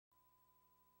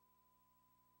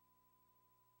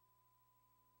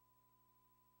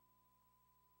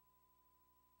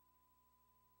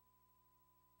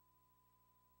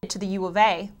to the U of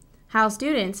A. How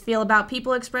students feel about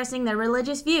people expressing their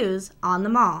religious views on the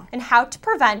mall. And how to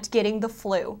prevent getting the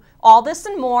flu. All this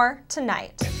and more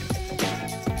tonight.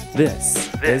 This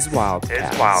is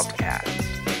Wildcast.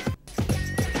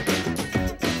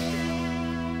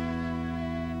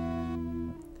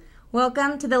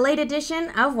 Welcome to the late edition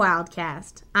of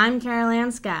Wildcast. I'm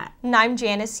Carollann Scott. And I'm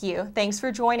Janice Yu. Thanks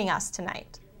for joining us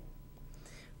tonight.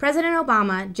 President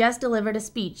Obama just delivered a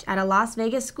speech at a Las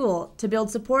Vegas school to build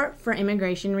support for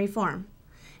immigration reform.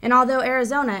 And although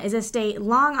Arizona is a state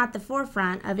long at the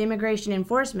forefront of immigration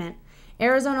enforcement,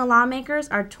 Arizona lawmakers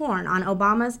are torn on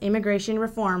Obama's immigration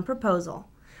reform proposal.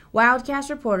 Wildcast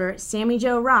reporter Sammy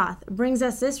Jo Roth brings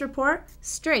us this report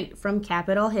straight from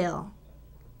Capitol Hill.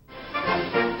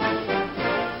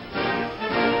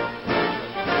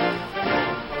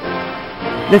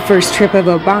 The first trip of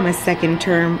Obama's second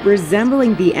term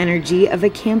resembling the energy of a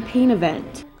campaign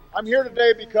event. I'm here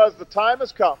today because the time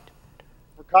has come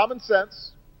for common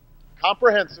sense,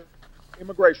 comprehensive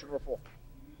immigration reform.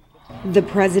 The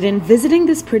president visiting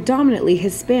this predominantly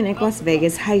Hispanic Las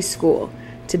Vegas high school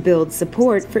to build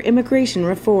support for immigration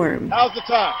reform. How's the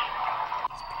time?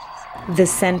 The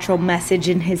central message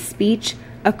in his speech,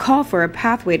 a call for a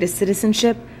pathway to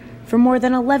citizenship for more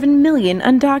than 11 million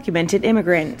undocumented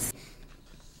immigrants.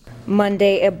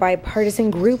 Monday, a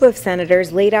bipartisan group of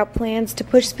senators laid out plans to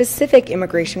push specific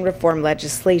immigration reform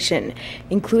legislation,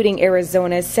 including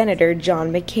Arizona's Senator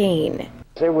John McCain.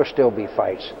 There will still be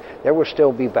fights. There will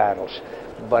still be battles.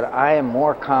 But I am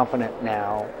more confident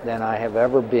now than I have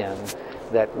ever been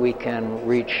that we can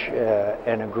reach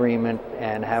an agreement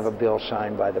and have a bill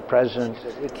signed by the president.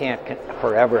 We can't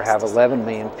forever have 11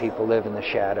 million people live in the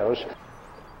shadows.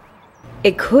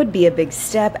 It could be a big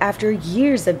step after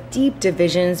years of deep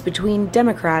divisions between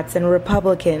Democrats and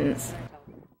Republicans.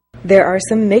 There are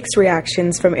some mixed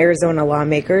reactions from Arizona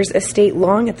lawmakers, a state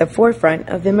long at the forefront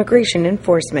of immigration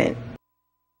enforcement.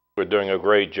 We're doing a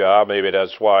great job. Maybe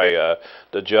that's why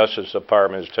the Justice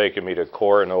Department is taking me to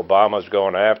court and Obama's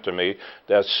going after me.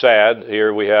 That's sad.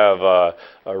 Here we have a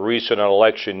recent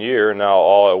election year. Now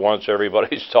all at once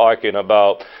everybody's talking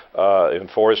about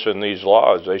enforcing these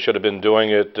laws. They should have been doing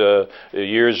it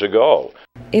years ago.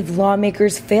 If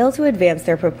lawmakers fail to advance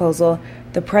their proposal,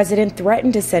 the president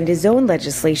threatened to send his own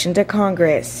legislation to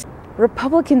Congress.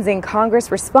 Republicans in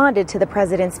Congress responded to the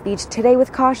president's speech today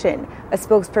with caution. A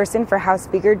spokesperson for House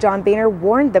Speaker John Boehner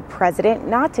warned the president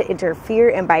not to interfere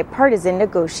in bipartisan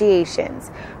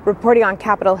negotiations. Reporting on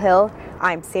Capitol Hill,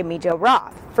 I'm Sammy Jo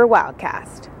Roth for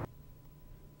Wildcast.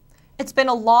 It's been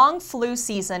a long flu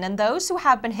season, and those who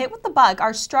have been hit with the bug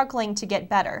are struggling to get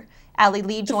better. Allie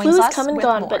Lee joins us come and with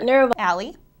gone, more. But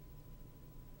Allie?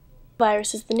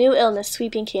 Norovirus is the new illness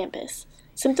sweeping campus.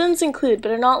 Symptoms include, but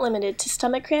are not limited to,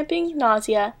 stomach cramping,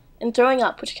 nausea, and throwing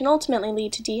up, which can ultimately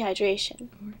lead to dehydration.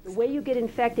 The way you get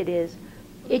infected is,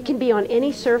 it can be on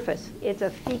any surface. It's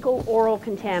a fecal oral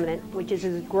contaminant, which is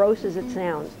as gross as it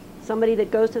sounds. Somebody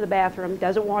that goes to the bathroom,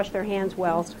 doesn't wash their hands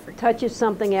well, touches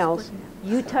something else,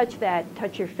 you touch that,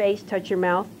 touch your face, touch your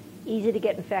mouth, easy to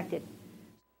get infected.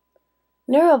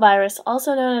 Norovirus,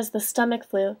 also known as the stomach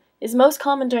flu, is most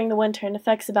common during the winter and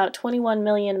affects about 21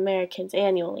 million Americans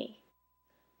annually.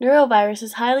 Norovirus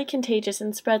is highly contagious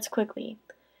and spreads quickly.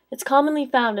 It's commonly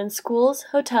found in schools,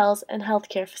 hotels, and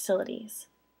healthcare facilities.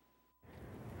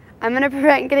 I'm going to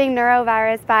prevent getting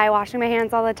norovirus by washing my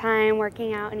hands all the time,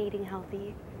 working out, and eating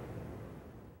healthy.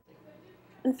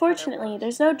 Unfortunately,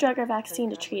 there's no drug or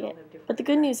vaccine to treat it, but the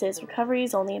good news is recovery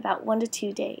is only about 1 to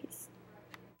 2 days.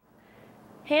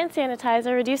 Hand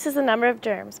sanitizer reduces the number of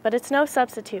germs, but it's no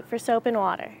substitute for soap and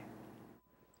water.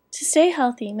 To stay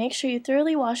healthy, make sure you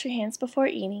thoroughly wash your hands before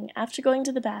eating, after going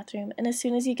to the bathroom, and as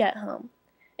soon as you get home.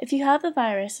 If you have the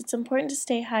virus, it's important to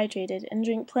stay hydrated and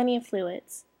drink plenty of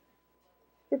fluids.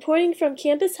 Reporting from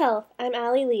Campus Health, I'm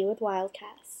Allie Lee with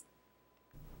Wildcast.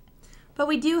 But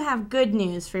we do have good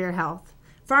news for your health.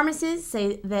 Pharmacists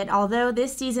say that although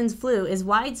this season's flu is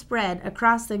widespread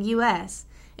across the U.S.,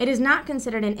 it is not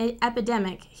considered an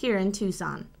epidemic here in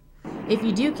Tucson. If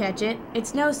you do catch it,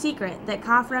 it's no secret that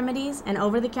cough remedies and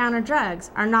over-the-counter drugs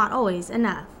are not always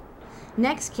enough.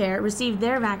 NextCare received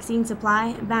their vaccine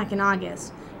supply back in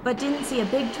August, but didn't see a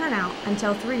big turnout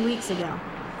until 3 weeks ago,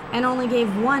 and only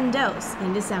gave 1 dose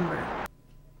in December.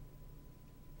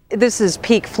 This is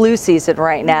peak flu season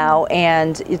right now,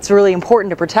 and it's really important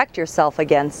to protect yourself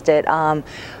against it.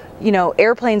 You know,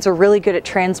 airplanes are really good at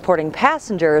transporting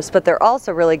passengers, but they're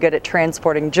also really good at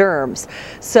transporting germs.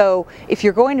 So if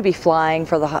you're going to be flying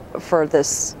for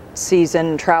this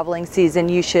season, traveling season,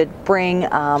 you should bring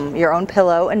your own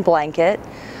pillow and blanket.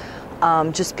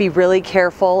 Just be really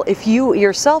careful. If you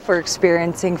yourself are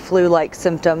experiencing flu-like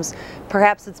symptoms,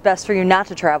 perhaps it's best for you not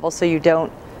to travel so you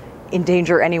don't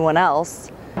endanger anyone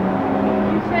else.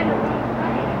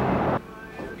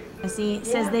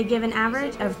 Says they give an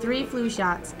average of 3 flu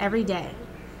shots every day.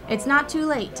 It's not too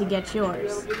late to get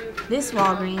yours. This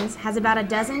Walgreens has about a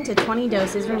dozen to 20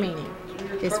 doses remaining.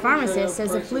 This pharmacist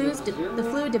says the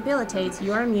flu debilitates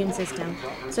your immune system,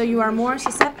 so you are more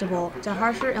susceptible to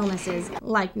harsher illnesses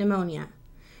like pneumonia,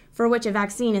 for which a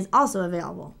vaccine is also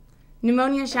available.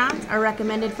 Pneumonia shots are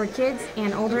recommended for kids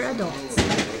and older adults.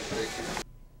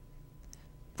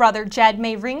 Brother Jed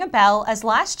may ring a bell as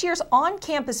last year's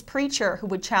on-campus preacher who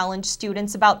would challenge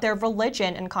students about their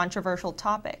religion and controversial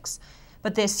topics.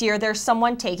 But this year there's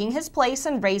someone taking his place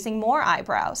and raising more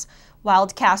eyebrows.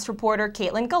 Wildcast reporter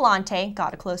Carollann Galante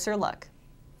got a closer look.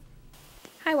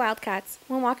 Hi Wildcats.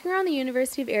 When walking around the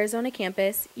University of Arizona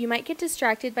campus, you might get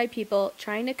distracted by people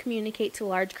trying to communicate to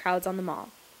large crowds on the mall.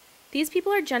 These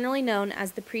people are generally known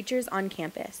as the preachers on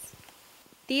campus.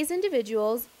 These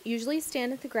individuals usually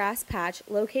stand at the grass patch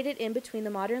located in between the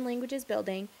Modern Languages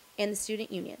building and the Student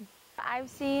Union. I've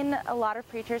seen a lot of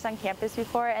preachers on campus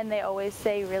before, and they always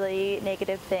say really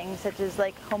negative things, such as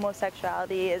like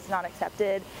homosexuality is not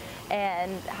accepted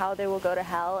and how they will go to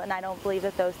hell, and I don't believe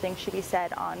that those things should be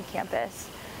said on campus.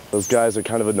 Those guys are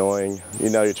kind of annoying. You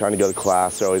know, you're trying to go to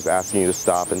class, they're always asking you to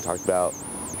stop and talk about,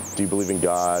 do you believe in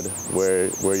God? Where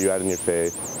are you at in your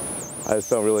faith? I just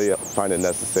don't really find it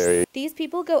necessary. These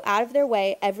people go out of their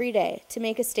way every day to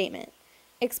make a statement.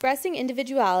 Expressing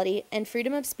individuality and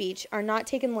freedom of speech are not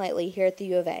taken lightly here at the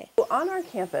U of A. On our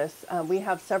campus, we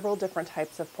have several different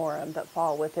types of forum that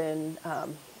fall within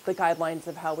the guidelines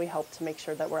of how we help to make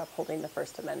sure that we're upholding the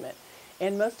First Amendment.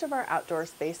 And most of our outdoor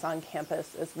space on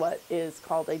campus is what is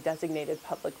called a designated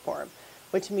public forum,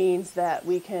 which means that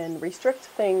we can restrict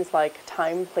things like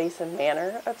time, place, and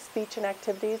manner of speech and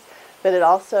activities, but it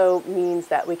also means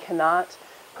that we cannot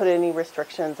put any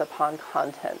restrictions upon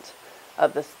content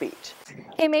of the speech.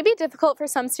 It may be difficult for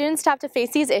some students to have to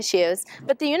face these issues,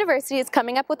 but the university is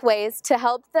coming up with ways to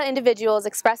help the individuals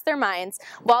express their minds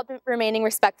while remaining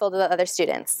respectful to the other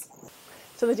students.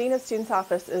 So the Dean of Students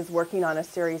Office is working on a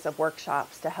series of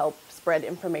workshops to help spread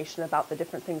information about the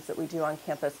different things that we do on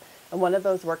campus. And one of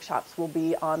those workshops will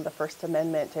be on the First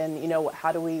Amendment and,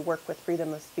 how do we work with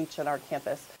freedom of speech on our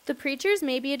campus. The preachers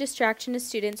may be a distraction to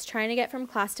students trying to get from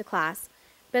class to class,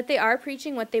 but they are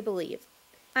preaching what they believe.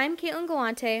 I'm Carollann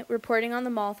Galante, reporting on the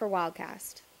Mall for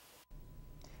Wildcast.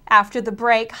 After the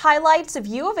break, highlights of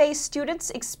U of A students'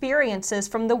 experiences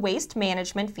from the Waste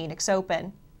Management Phoenix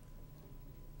Open.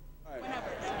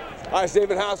 Hi, it's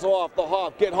David Hasselhoff, the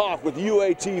Hoff. Get Hoff with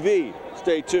UATV.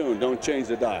 Stay tuned. Don't change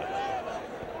the dial.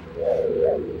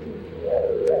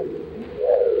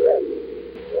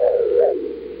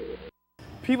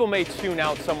 People may tune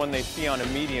out someone they see on a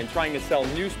median trying to sell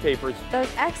newspapers. Those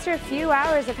extra few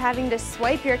hours of having to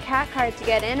swipe your cat card to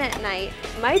get in at night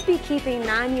might be keeping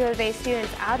non-U of A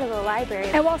students out of the library.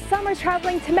 And while some are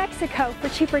traveling to Mexico for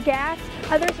cheaper gas,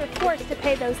 others are forced to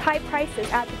pay those high prices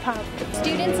at the pump.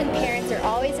 Students and parents are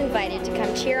always invited to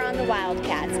come cheer on the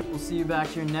Wildcats. We'll see you back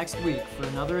here next week for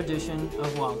another edition of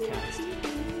Wildcast.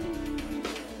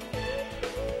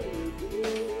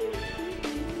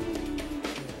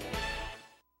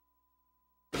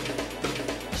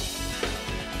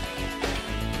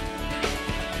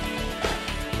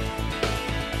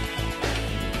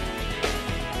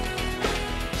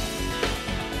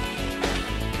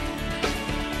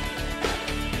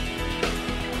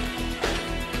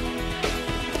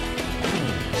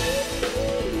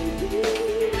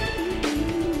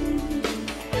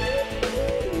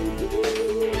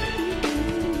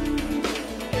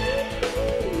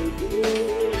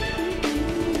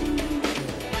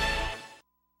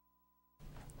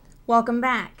 Welcome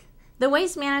back. The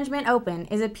Waste Management Open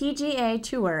is a PGA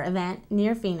Tour event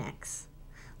near Phoenix.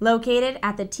 Located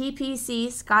at the TPC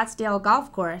Scottsdale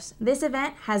Golf Course, this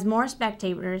event has more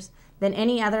spectators than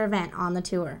any other event on the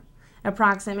tour.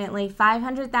 Approximately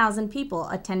 500,000 people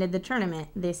attended the tournament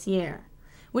this year,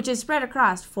 which is spread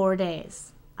across 4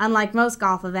 days. Unlike most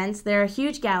golf events, there are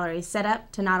huge galleries set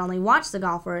up to not only watch the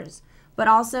golfers, but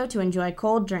also to enjoy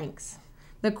cold drinks.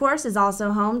 The course is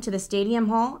also home to the stadium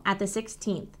hole at the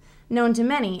 16th, known to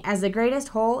many as the greatest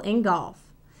hole in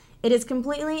golf. It is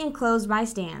completely enclosed by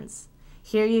stands.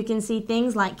 Here you can see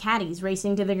things like caddies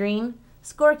racing to the green,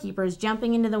 scorekeepers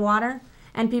jumping into the water,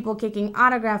 and people kicking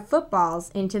autographed footballs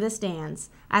into the stands,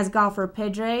 as golfer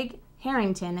Padraig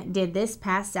Harrington did this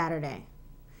past Saturday.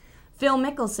 Phil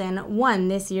Mickelson won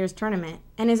this year's tournament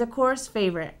and is a course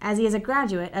favorite as he is a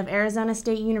graduate of Arizona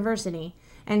State University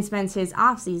and spends his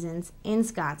off seasons in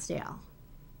Scottsdale.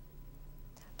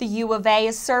 The U of A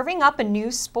is serving up a new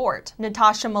sport.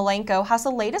 Natasha Malenko has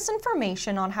the latest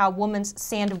information on how women's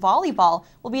sand volleyball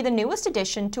will be the newest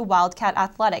addition to Wildcat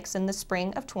athletics in the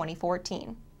spring of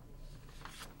 2014.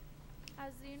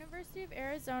 As the University of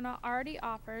Arizona already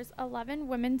offers 11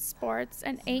 women's sports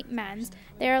and 8 men's,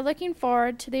 they are looking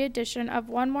forward to the addition of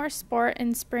one more sport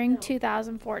in spring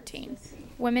 2014,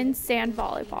 women's sand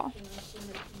volleyball.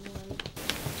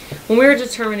 When we were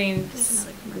determining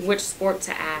which sport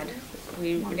to add,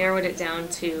 we narrowed it down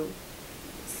to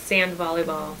sand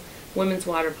volleyball, women's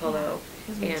water polo,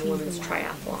 and women's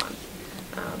triathlon.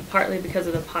 Partly because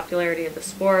of the popularity of the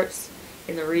sports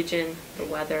in the region, the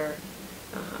weather,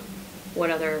 what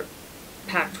other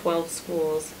Pac-12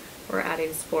 schools were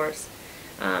adding sports,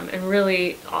 and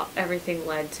really everything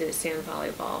led to sand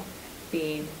volleyball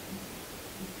being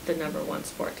the #1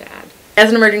 sport to add. As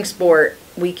an emerging sport,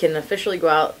 we can officially go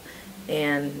out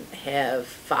and have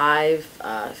 5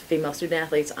 female student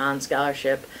athletes on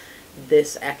scholarship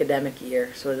this academic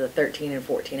year. So the 13 and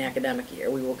 14 academic year.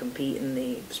 We will compete in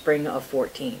the spring of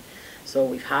 14. So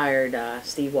we've hired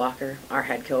Steve Walker, our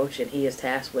head coach, and he is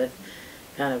tasked with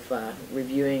kind of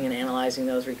reviewing and analyzing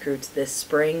those recruits this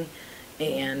spring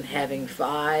and having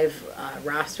 5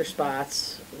 roster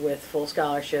spots with full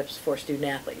scholarships for student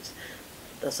athletes.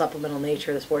 The supplemental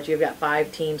nature of the sport, you've got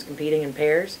 5 teams competing in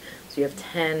pairs, so you have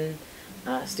 10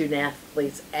 student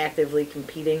athletes actively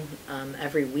competing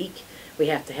every week. We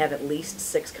have to have at least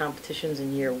 6 competitions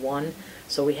in year 1,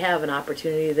 so we have an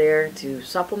opportunity there to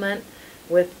supplement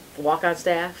with walk-on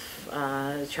staff,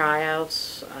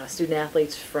 tryouts, student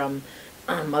athletes from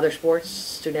other sports,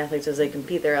 student athletes as they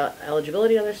compete their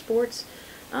eligibility in other sports,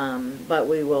 but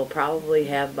we will probably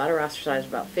have about a roster size of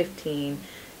about 15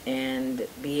 and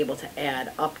be able to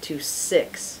add up to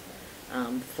 6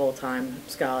 full-time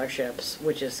scholarships,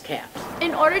 which is capped.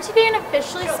 In order to be an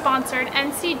officially sponsored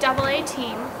NCAA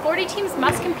team, 40 teams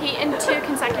must compete in 2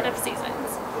 consecutive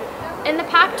seasons. In the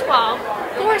Pac-12,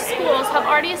 4 schools have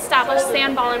already established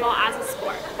sand volleyball as a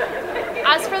sport.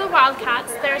 As for the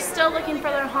Wildcats, they're still looking for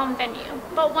their home venue,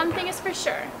 but one thing is for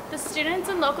sure, the students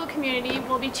and local community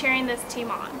will be cheering this team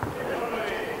on.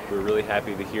 We're really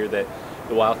happy to hear that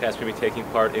the Wildcats will be taking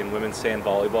part in women's sand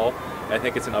volleyball. I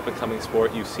think it's an up-and-coming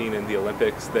sport. You've seen in the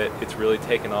Olympics that it's really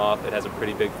taken off. It has a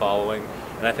pretty big following,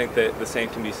 and I think that the same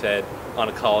can be said on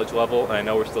a college level. And I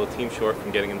know we're still a team short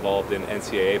from getting involved in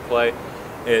NCAA play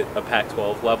at a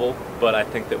Pac-12 level, but I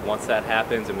think that once that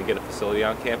happens and we get a facility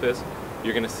on campus,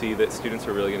 you're going to see that students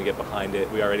are really going to get behind it.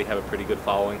 We already have a pretty good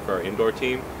following for our indoor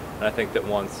team, and I think that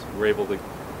once we're able to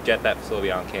get that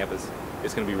facility on campus,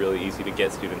 it's going to be really easy to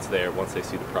get students there once they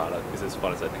see the product. It's as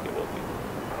fun as I think it will be.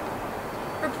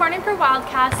 Reporting for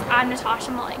Wildcast, I'm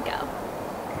Natasha Malenko.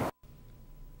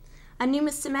 A new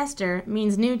semester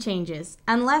means new changes,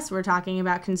 unless we're talking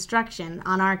about construction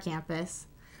on our campus.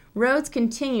 Roads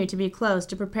continue to be closed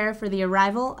to prepare for the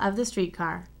arrival of the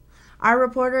streetcar. Our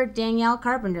reporter Danielle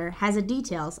Carpenter has the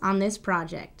details on this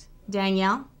project.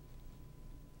 Danielle?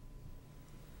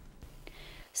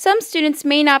 Some students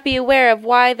may not be aware of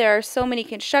why there are so many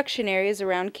construction areas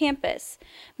around campus.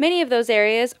 Many of those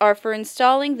areas are for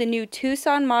installing the new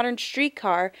Tucson modern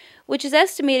streetcar, which is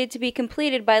estimated to be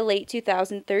completed by late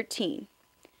 2013.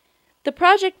 The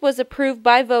project was approved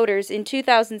by voters in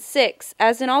 2006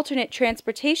 as an alternate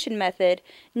transportation method,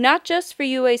 not just for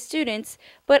UA students,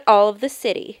 but all of the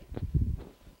city.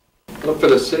 Well, for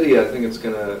the city, I think it's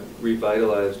going to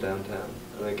revitalize downtown.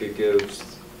 I think it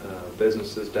gives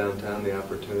businesses downtown the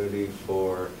opportunity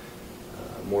for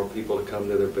more people to come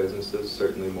to their businesses,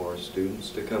 certainly more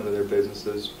students to come to their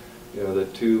businesses. You know, the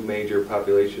 2 major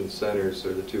population centers,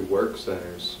 or the 2 work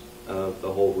centers of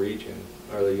the whole region,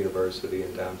 are the university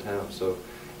and downtown. So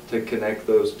to connect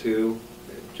those 2,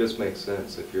 it just makes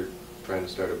sense if you're trying to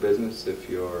start a business, if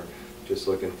you're just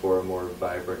looking for a more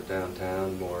vibrant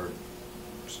downtown, more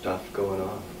stuff going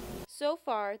on. So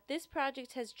far, this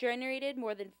project has generated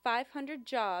more than 500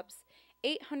 jobs,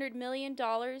 $800 million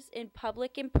in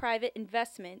public and private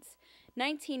investments,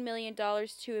 $19 million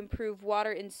to improve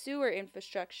water and sewer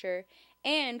infrastructure,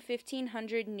 and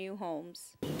 1,500 new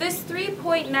homes. This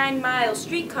 3.9-mile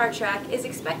streetcar track is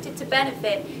expected to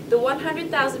benefit the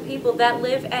 100,000 people that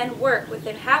live and work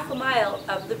within half a mile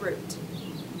of the route.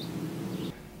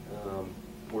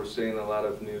 We're seeing a lot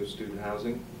of new student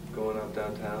housing going up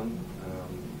downtown,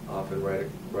 often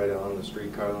right on the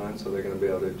streetcar line, so they're going to be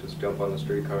able to just jump on the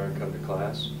streetcar and come to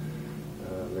class.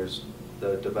 There's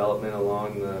the development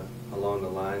along the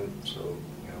line, so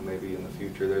maybe in the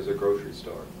future there's a grocery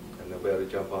store, and they'll be able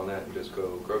to jump on that and just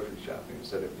go grocery shopping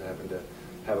instead of having to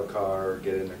have a car or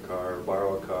get in their car or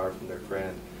borrow a car from their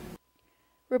friend.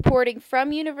 Reporting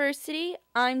from University,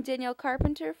 I'm Danielle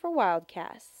Carpenter for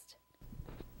Wildcast.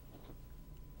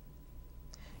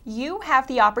 You have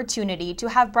the opportunity to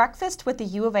have breakfast with the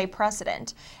U of A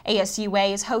president.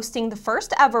 ASUA is hosting the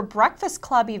first ever Breakfast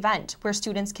Club event where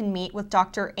students can meet with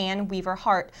Dr. Ann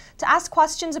Weaver-Hart to ask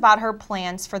questions about her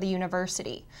plans for the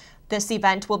university. This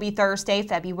event will be Thursday,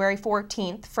 February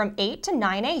 14th from 8 to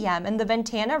 9 a.m. in the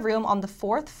Ventana Room on the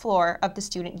 4th floor of the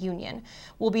Student Union.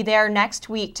 We'll be there next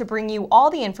week to bring you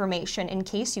all the information in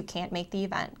case you can't make the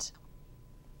event.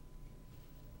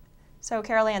 So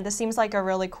Carollann, this seems like a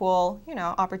really cool,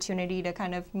 opportunity to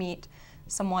kind of meet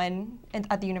someone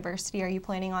at the university. Are you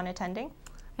planning on attending?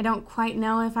 I don't quite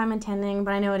know if I'm attending,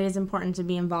 but I know it is important to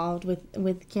be involved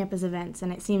with campus events,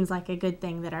 and it seems like a good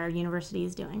thing that our university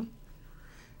is doing.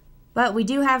 But we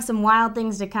do have some wild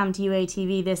things to come to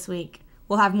UATV this week.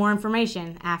 We'll have more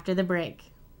information after the break.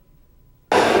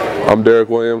 I'm Derek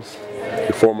Williams,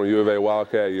 the former U of A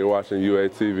Wildcat. You're watching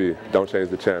UATV. Don't change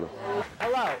the channel.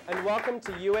 Hello, and welcome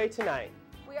to UA Tonight.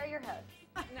 We are your hosts.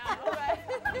 No.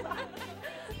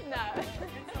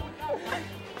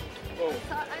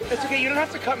 It's okay, you don't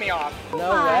have to cut me off.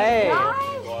 No way.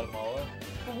 Guadalupe.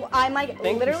 I'm like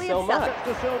Thank literally you so obsessed.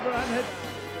 much.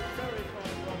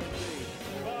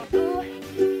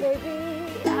 Baby,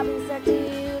 I'll be such to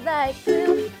you like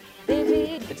glue.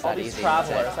 Baby. It's all these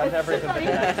travelers. I've never even been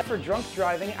there. For drunk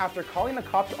driving after calling the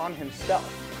cops on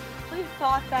himself. We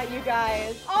thought that, you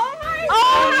guys. Oh my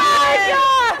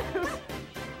God!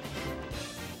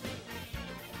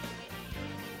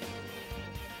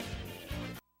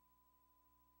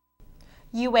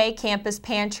 UA Campus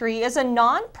Pantry is a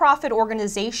non-profit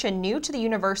organization new to the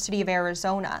University of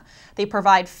Arizona. They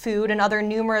provide food and other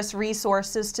numerous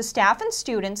resources to staff and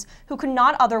students who could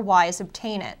not otherwise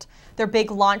obtain it. Their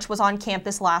big launch was on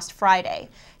campus last Friday.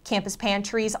 Campus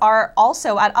pantries are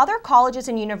also at other colleges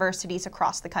and universities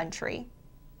across the country.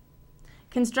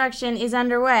 Construction is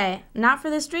underway, not for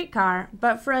the streetcar,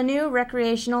 but for a new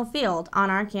recreational field on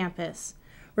our campus.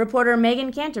 Reporter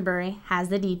Megan Canterbury has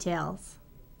the details.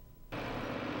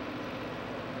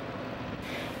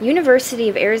 University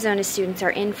of Arizona students are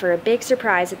in for a big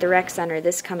surprise at the rec center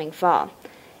this coming fall.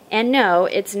 And no,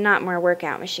 it's not more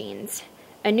workout machines.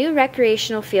 A new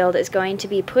recreational field is going to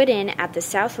be put in at the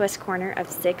southwest corner of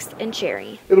 6th and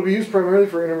Cherry. It'll be used primarily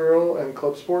for intramural and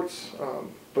club sports,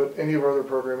 but any of our other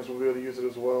programs will be able to use it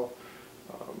as well.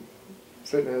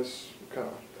 Fitness, kind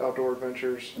of outdoor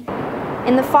adventures.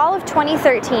 In the fall of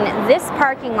 2013, this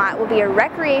parking lot will be a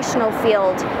recreational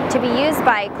field to be used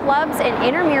by clubs and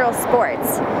intramural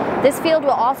sports. This field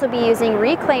will also be using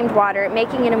reclaimed water,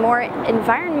 making it a more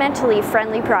environmentally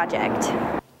friendly project.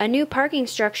 A new parking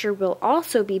structure will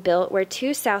also be built where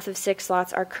 2 south of 6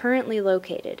 lots are currently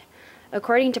located.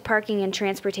 According to Parking and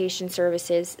Transportation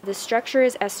Services, the structure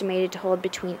is estimated to hold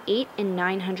between 800 and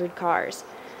 900 cars.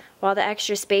 While the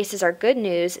extra spaces are good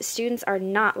news, students are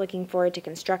not looking forward to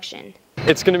construction.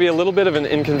 It's going to be a little bit of an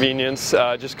inconvenience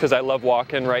just because I love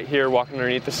walking right here, walking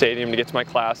underneath the stadium to get to my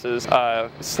classes.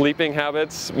 Sleeping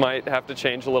habits might have to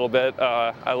change a little bit.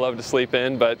 I love to sleep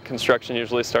in, but construction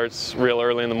usually starts real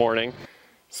early in the morning.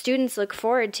 Students look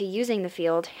forward to using the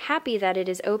field, happy that it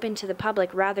is open to the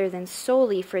public rather than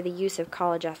solely for the use of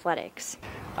college athletics.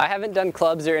 I haven't done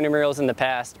clubs or intramurals in the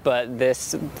past, but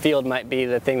this field might be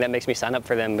the thing that makes me sign up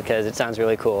for them because it sounds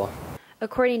really cool.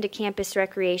 According to Campus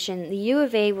Recreation, the U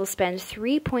of A will spend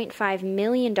 $3.5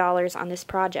 million on this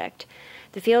project.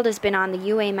 The field has been on the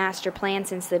UA master plan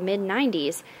since the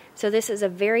mid-90s, so this is a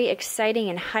very exciting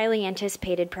and highly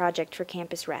anticipated project for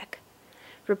Campus Rec.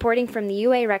 Reporting from the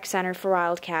UA Rec Center for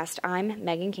Wildcast, I'm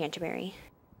Megan Canterbury.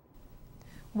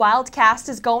 Wildcast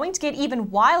is going to get even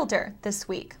wilder this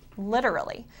week,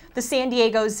 literally. The San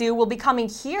Diego Zoo will be coming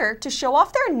here to show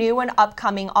off their new and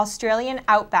upcoming Australian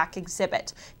Outback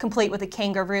exhibit, complete with a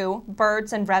kangaroo,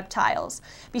 birds, and reptiles.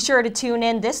 Be sure to tune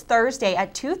in this Thursday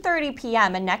at 2:30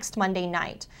 p.m. and next Monday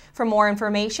night. For more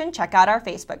information, check out our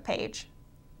Facebook page.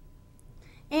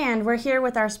 And we're here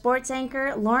with our sports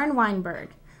anchor, Lauren Weinberg.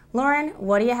 Lauren,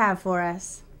 what do you have for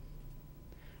us?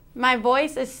 My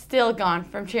voice is still gone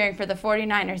from cheering for the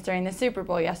 49ers during the Super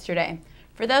Bowl yesterday.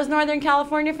 For those Northern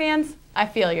California fans, I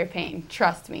feel your pain,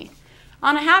 trust me.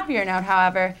 On a happier note,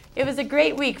 however, it was a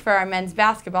great week for our men's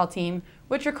basketball team,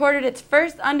 which recorded its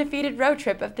first undefeated road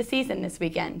trip of the season this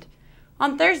weekend.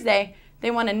 On Thursday,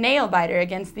 they won a nail-biter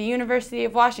against the University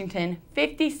of Washington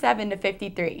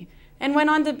 57-53, and went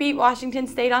on to beat Washington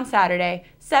State on Saturday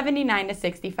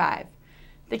 79-65.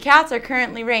 The Cats are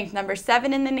currently ranked number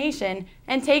 7 in the nation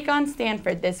and take on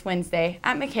Stanford this Wednesday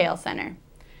at McHale Center.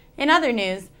 In other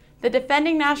news, The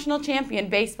defending national champion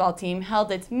baseball team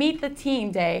held its Meet the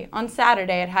Team Day on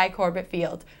Saturday at High Corbett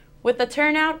Field, with a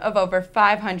turnout of over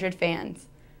 500 fans.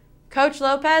 Coach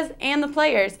Lopez and the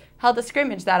players held a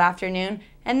scrimmage that afternoon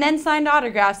and then signed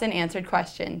autographs and answered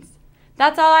questions.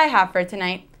 That's all I have for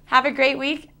tonight. Have a great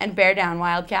week and bear down,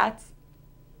 Wildcats.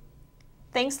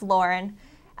 Thanks, Lauren.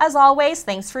 As always,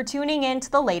 thanks for tuning in to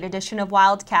the Late Edition of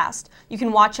Wildcast. You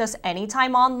can watch us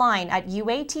anytime online at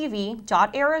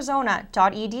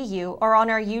uatv.arizona.edu or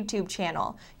on our YouTube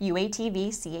channel,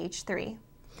 UATVCH3.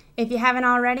 If you haven't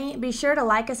already, be sure to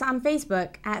like us on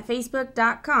Facebook at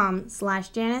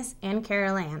facebook.com/Janice and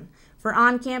Carollann for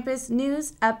on-campus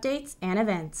news, updates, and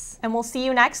events. And we'll see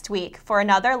you next week for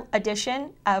another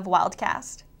edition of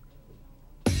Wildcast.